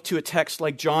could look to a text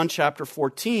like John chapter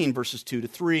 14, verses 2 to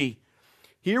 3.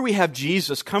 Here we have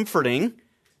Jesus comforting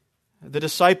the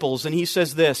disciples, and he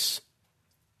says this,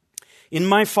 "In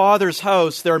my Father's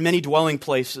house there are many dwelling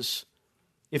places.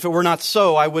 If it were not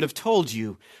so, I would have told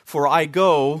you, for I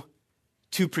go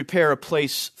to prepare a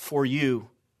place for you.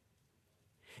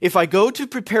 If I go to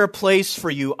prepare a place for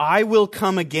you, I will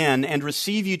come again and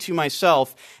receive you to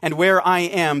myself, and where I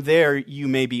am, there you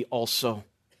may be also."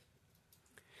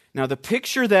 Now, the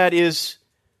picture that is,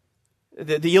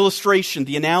 the illustration,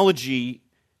 the analogy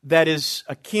that is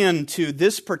akin to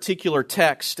this particular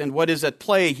text and what is at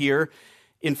play here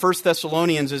in 1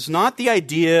 Thessalonians is not the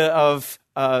idea of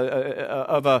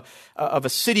a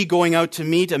city going out to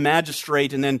meet a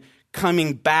magistrate and then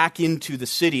coming back into the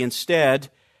city.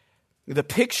 Instead, the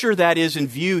picture that is in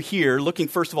view here, looking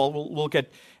first of all, we'll look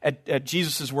at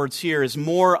Jesus' words here, is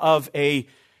more of a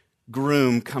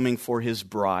groom coming for his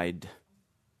bride.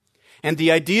 And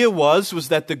the idea was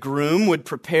that the groom would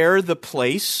prepare the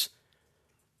place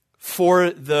for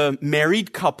the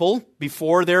married couple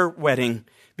before their wedding,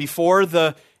 before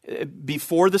the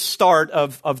start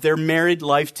of their married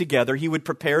life together. He would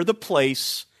prepare the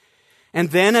place, and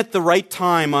then at the right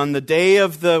time, on the day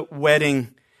of the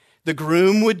wedding, the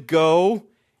groom would go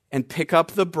and pick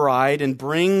up the bride and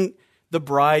bring the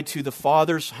bride to the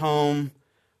father's home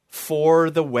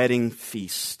for the wedding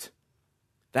feast.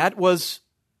 That was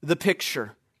the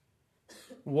picture.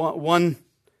 One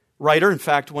writer, in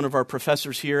fact, one of our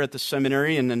professors here at the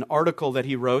seminary, in an article that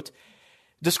he wrote,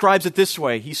 describes it this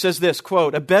way. He says this,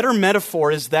 quote, "A better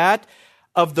metaphor is that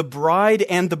of the bride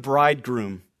and the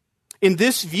bridegroom. In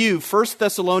this view, 1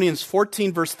 Thessalonians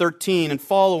 14, verse 13 and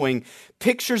following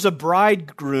pictures a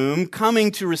bridegroom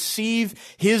coming to receive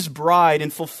his bride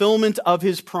in fulfillment of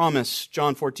his promise,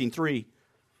 John 14:3.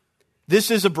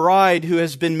 This is a bride who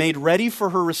has been made ready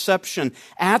for her reception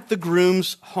at the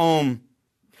groom's home.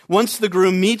 Once the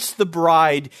groom meets the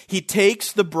bride, he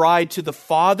takes the bride to the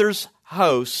father's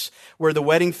house where the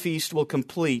wedding feast will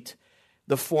complete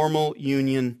the formal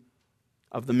union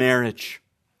of the marriage.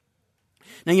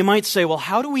 Now you might say, well,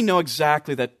 how do we know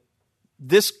exactly that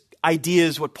this idea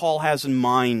is what Paul has in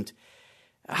mind?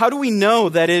 How do we know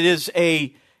that it is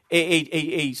a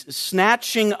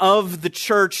snatching of the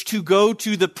church to go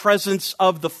to the presence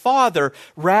of the Father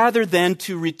rather than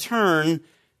to return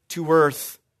to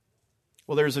earth?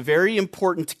 Well, there's a very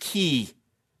important key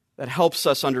that helps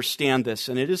us understand this,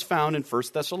 and it is found in 1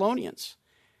 Thessalonians.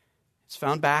 It's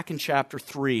found back in chapter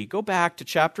 3. Go back to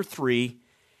chapter 3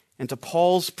 and to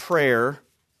Paul's prayer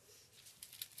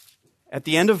at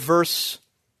the end of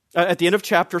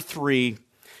chapter 3.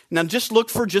 Now just look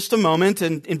for just a moment,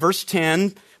 and in verse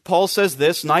 10, Paul says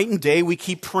this, "Night and day we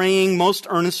keep praying most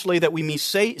earnestly that we may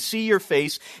see your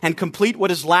face and complete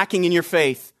what is lacking in your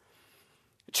faith."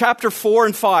 Chapter 4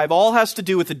 and 5 all has to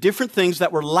do with the different things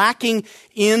that were lacking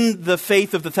in the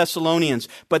faith of the Thessalonians.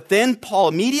 But then Paul,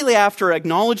 immediately after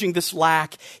acknowledging this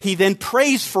lack, he then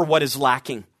prays for what is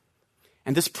lacking.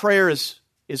 And this prayer is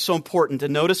so important.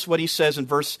 And notice what he says in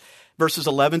verses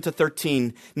 11 to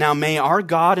 13. "Now may our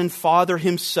God and Father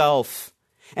himself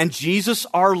and Jesus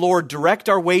our Lord direct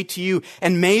our way to you,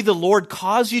 and may the Lord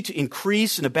cause you to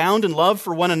increase and abound in love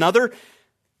for one another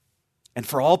and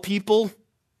for all people,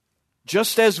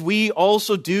 just as we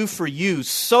also do for you,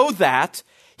 so that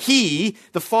He,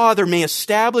 the Father, may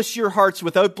establish your hearts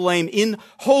without blame in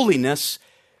holiness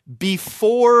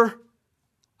before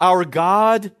our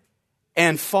God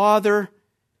and Father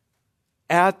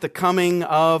at the coming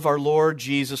of our Lord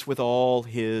Jesus with all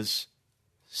His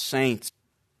saints."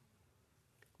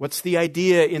 What's the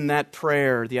idea in that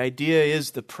prayer? The idea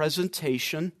is the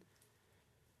presentation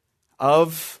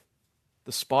of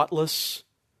the spotless,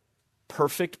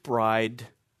 perfect bride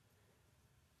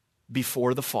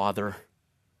before the Father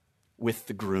with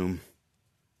the groom,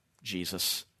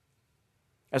 Jesus.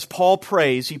 As Paul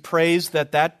prays, he prays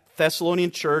that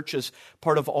Thessalonian church, as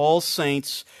part of all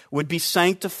saints, would be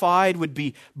sanctified, would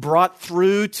be brought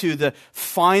through to the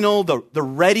final, the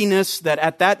readiness that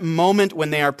at that moment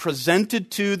when they are presented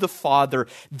to the Father,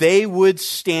 they would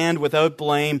stand without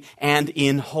blame and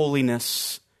in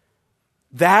holiness.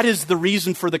 That is the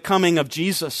reason for the coming of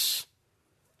Jesus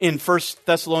in 1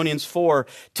 Thessalonians 4,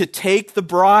 to take the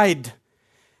bride,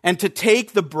 and to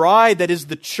take the bride that is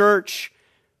the church,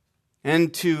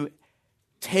 and to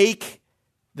take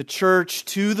the church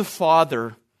to the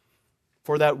Father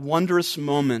for that wondrous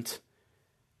moment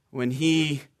when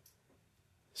He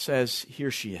says, "Here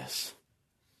she is.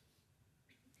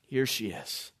 Here she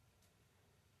is.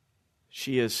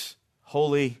 She is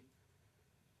holy.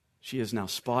 She is now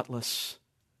spotless.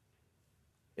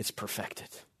 It's perfected."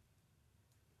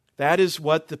 That is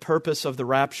what the purpose of the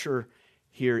rapture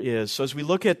here is. So as we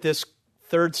look at this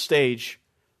third stage,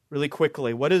 really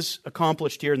quickly, what is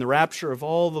accomplished here in the rapture of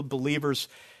all the believers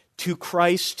to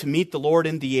Christ, to meet the Lord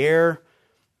in the air?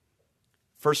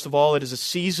 First of all, it is a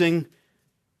seizing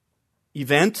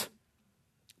event.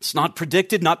 It's not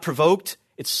predicted, not provoked.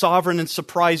 It's sovereign and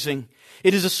surprising.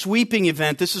 It is a sweeping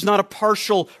event. This is not a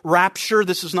partial rapture.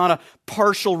 This is not a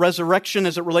partial resurrection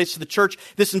as it relates to the church.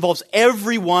 This involves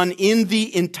everyone in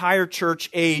the entire church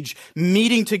age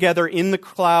meeting together in the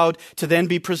cloud to then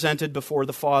be presented before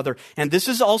the Father. And this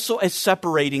is also a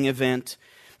separating event.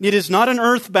 It is not an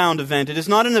earthbound event. It is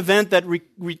not an event that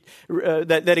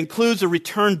that includes a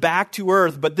return back to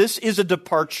earth, but this is a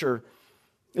departure.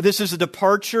 This is a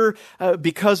departure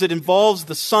because it involves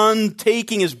the Son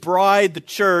taking His bride, the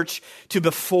church, to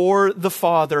before the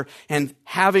Father and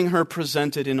having her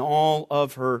presented in all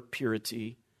of her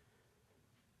purity.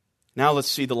 Now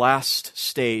let's see the last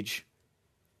stage,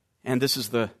 and this is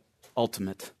the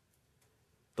ultimate.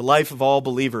 The life of all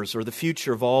believers, or the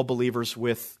future of all believers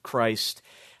with Christ.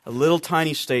 A little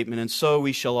tiny statement, "and so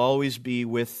we shall always be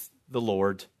with the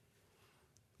Lord."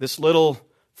 This little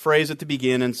phrase at the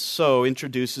beginning, "and so,"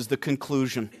 introduces the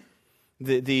conclusion,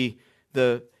 the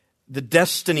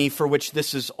destiny for which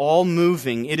this is all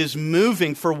moving. It is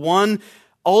moving for one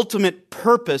ultimate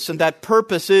purpose, and that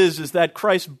purpose is that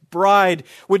Christ's bride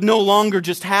would no longer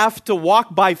just have to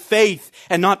walk by faith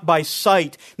and not by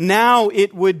sight. Now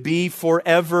it would be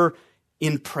forever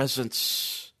in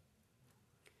presence.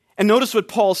 And notice what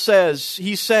Paul says.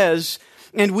 He says,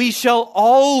 "And we shall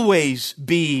always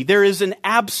be." There is an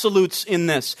absolutes in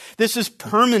this. This is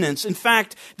permanence. In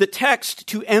fact, the text,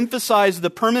 to emphasize the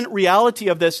permanent reality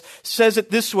of this, says it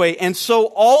this way, "And so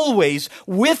always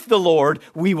with the Lord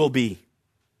we will be."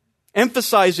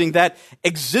 Emphasizing that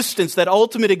existence, that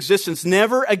ultimate existence,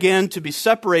 never again to be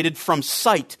separated from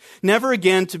sight, never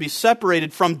again to be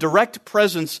separated from direct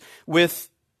presence with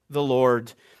the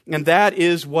Lord. And that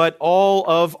is what all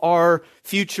of our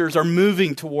futures are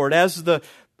moving toward. As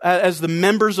the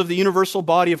members of the universal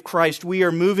body of Christ, we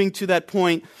are moving to that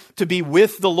point to be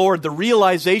with the Lord, the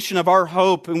realization of our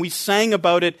hope. And we sang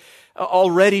about it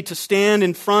already, to stand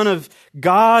in front of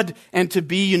God and to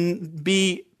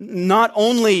be not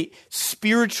only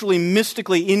spiritually,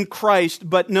 mystically in Christ,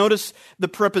 but notice the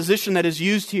preposition that is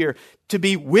used here, to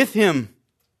be with Him.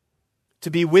 To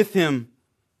be with Him.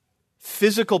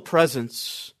 Physical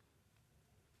presence.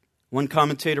 One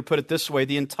commentator put it this way: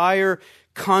 the entire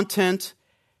content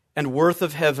and worth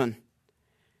of heaven,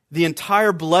 the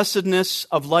entire blessedness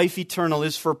of life eternal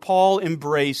is for Paul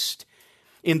embraced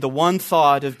in the one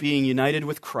thought of being united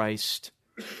with Christ,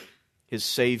 his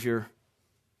Savior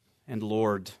and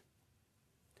Lord.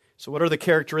 So what are the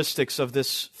characteristics of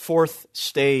this fourth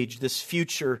stage, this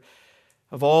future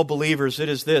of all believers? It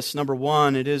is this. Number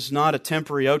one, it is not a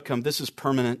temporary outcome. This is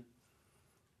permanent.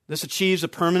 This achieves a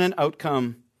permanent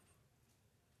outcome.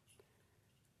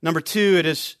 Number two, it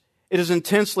is an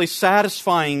intensely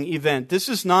satisfying event. This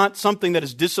is not something that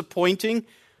is disappointing.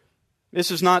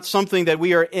 This is not something that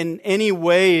we are in any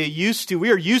way used to.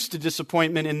 We are used to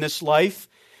disappointment in this life.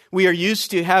 We are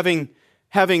used to having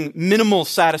minimal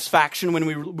satisfaction when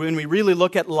we really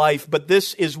look at life. But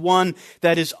this is one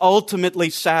that is ultimately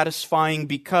satisfying,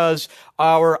 because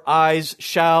our eyes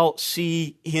shall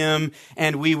see Him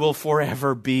and we will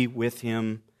forever be with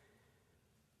Him.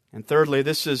 And thirdly,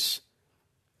 this is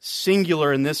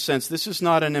singular in this sense. This is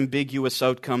not an ambiguous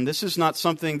outcome. This is not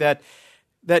something that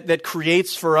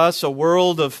creates for us a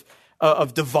world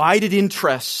of divided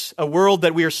interests, a world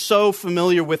that we are so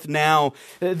familiar with now.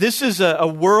 This is a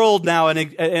world now,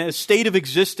 a state of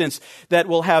existence that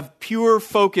will have pure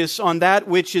focus on that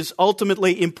which is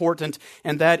ultimately important,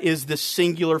 and that is the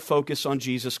singular focus on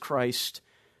Jesus Christ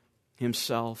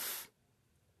Himself.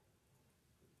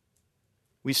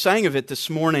 We sang of it this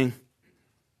morning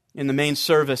in the main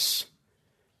service,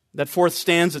 that fourth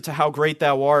stanza to How Great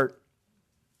Thou Art.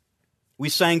 We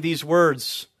sang these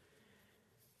words: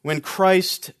 when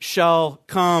Christ shall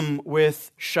come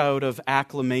with shout of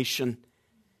acclamation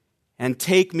and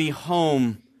take me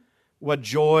home, what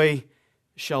joy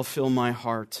shall fill my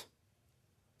heart.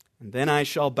 And then I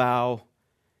shall bow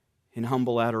in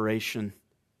humble adoration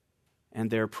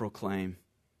and there proclaim,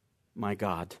 my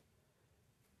God,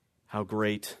 how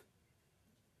great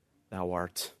Thou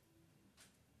art.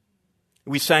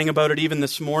 We sang about it even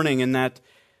this morning in that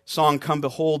song, Come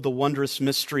Behold the Wondrous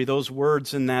Mystery, those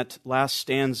words in that last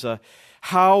stanza.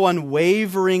 How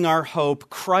unwavering our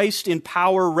hope, Christ in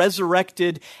power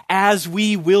resurrected, as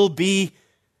we will be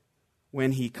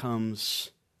when He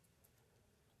comes.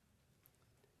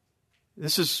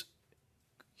 This is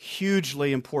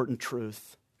hugely important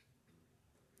truth.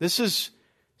 This is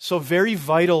so very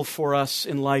vital for us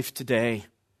in life today.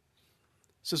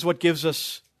 This is what gives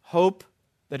us hope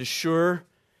that is sure.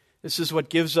 This is what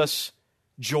gives us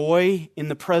joy in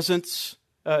the presence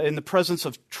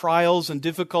of trials and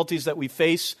difficulties that we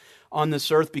face on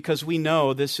this earth, because we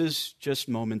know this is just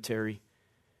momentary.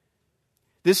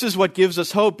 This is what gives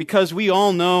us hope, because we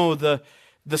all know the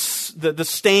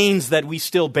stains that we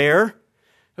still bear.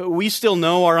 We still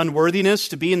know our unworthiness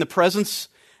to be in the presence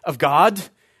of God.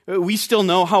 We still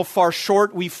know how far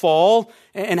short we fall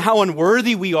and how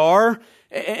unworthy we are.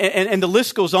 And the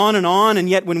list goes on, and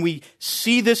yet when we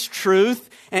see this truth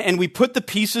and we put the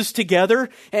pieces together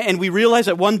and we realize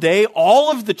that one day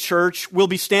all of the church will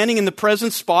be standing in the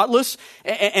presence spotless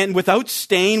and without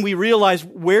stain, we realize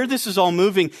where this is all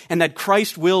moving and that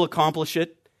Christ will accomplish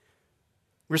it.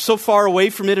 We're so far away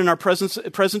from it in our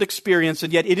present experience,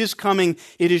 and yet it is coming,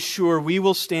 it is sure. We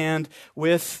will stand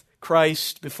with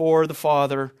Christ before the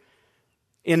Father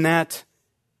in that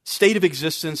state of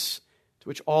existence to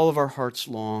which all of our hearts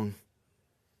long.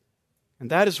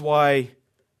 And that is why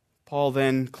Paul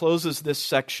then closes this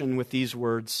section with these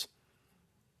words: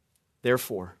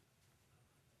 therefore,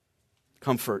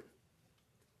 comfort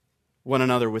one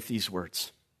another with these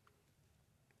words.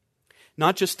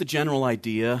 Not just the general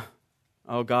idea,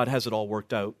 oh, God has it all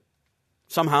worked out.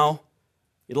 Somehow,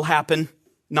 it'll happen.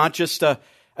 Not just a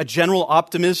general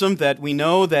optimism that we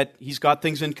know that He's got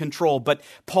things in control. But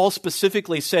Paul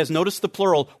specifically says, notice the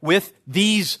plural, with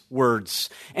these words.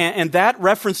 And that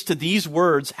reference to these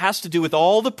words has to do with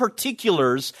all the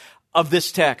particulars of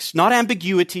this text. Not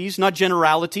ambiguities, not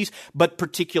generalities, but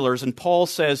particulars. And Paul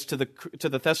says to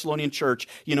the Thessalonian church,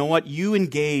 you know what? You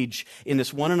engage in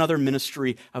this one another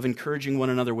ministry of encouraging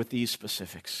one another with these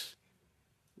specifics,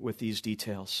 with these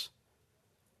details.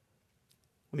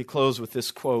 Let me close with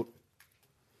this quote.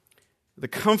 The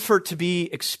comfort to be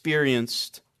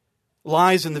experienced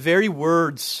lies in the very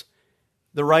words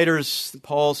The writers,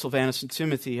 Paul, Silvanus, and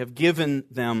Timothy, have given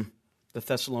them, the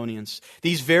Thessalonians.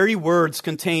 These very words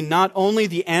contain not only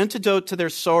the antidote to their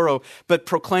sorrow, but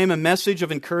proclaim a message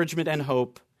of encouragement and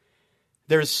hope.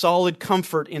 There is solid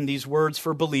comfort in these words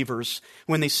for believers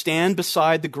when they stand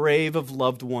beside the grave of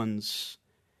loved ones.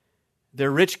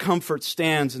 Their rich comfort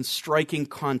stands in striking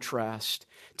contrast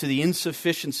to the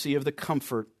insufficiency of the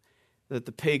comfort that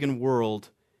the pagan world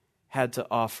had to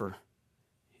offer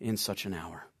in such an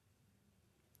hour.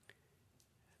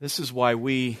 This is why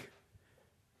we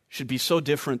should be so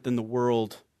different than the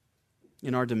world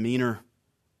in our demeanor,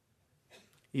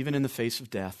 even in the face of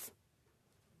death.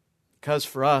 Because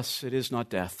for us, it is not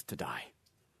death to die.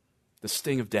 The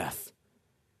sting of death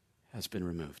has been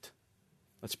removed.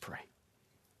 Let's pray.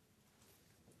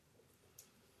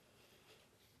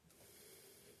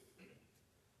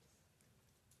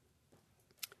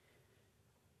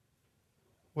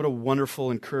 What a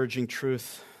wonderful, encouraging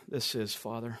truth this is,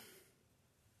 Father.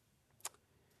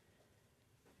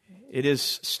 It is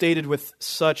stated with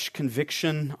such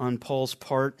conviction on Paul's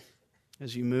part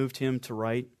as you moved him to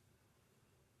write.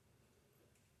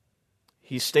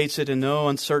 He states it in no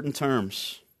uncertain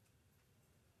terms.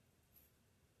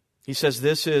 He says,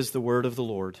 "This is the word of the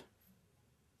Lord."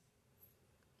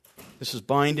 This is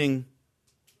binding.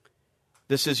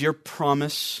 This is your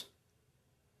promise.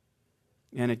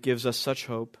 And it gives us such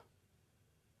hope.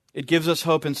 It gives us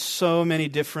hope in so many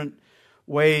different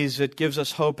ways. It gives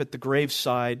us hope at the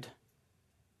graveside.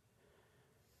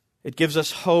 It gives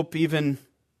us hope even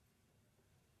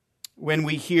when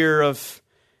we hear of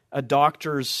a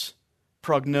doctor's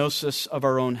prognosis of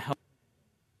our own health.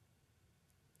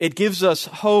 It gives us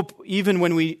hope even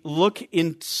when we look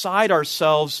inside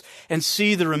ourselves and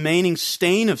see the remaining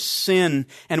stain of sin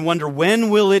and wonder,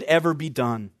 when will it ever be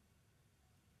done?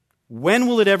 When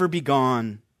will it ever be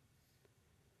gone?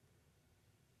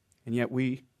 And yet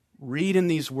we read in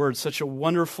these words such a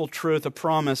wonderful truth, a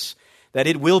promise that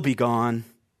it will be gone.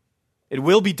 It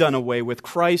will be done away with.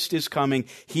 Christ is coming.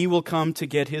 He will come to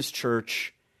get His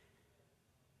church.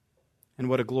 And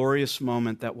what a glorious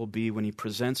moment that will be when He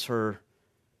presents her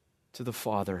to the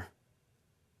Father,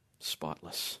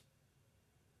 spotless.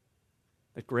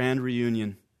 That grand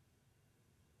reunion.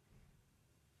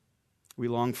 We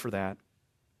long for that.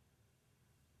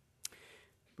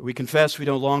 But we confess we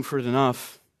don't long for it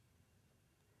enough.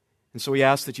 And so we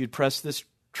ask that you'd press this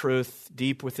truth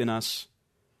deep within us.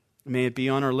 May it be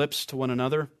on our lips to one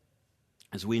another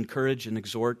as we encourage and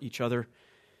exhort each other.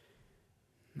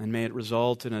 And may it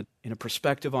result in a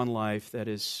perspective on life that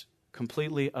is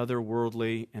completely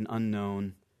otherworldly and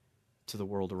unknown to the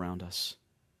world around us.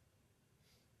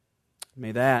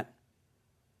 May that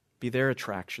be their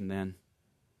attraction then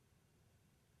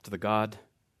to the God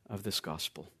of this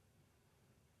gospel.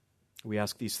 We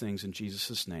ask these things in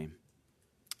Jesus' name.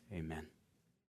 Amen.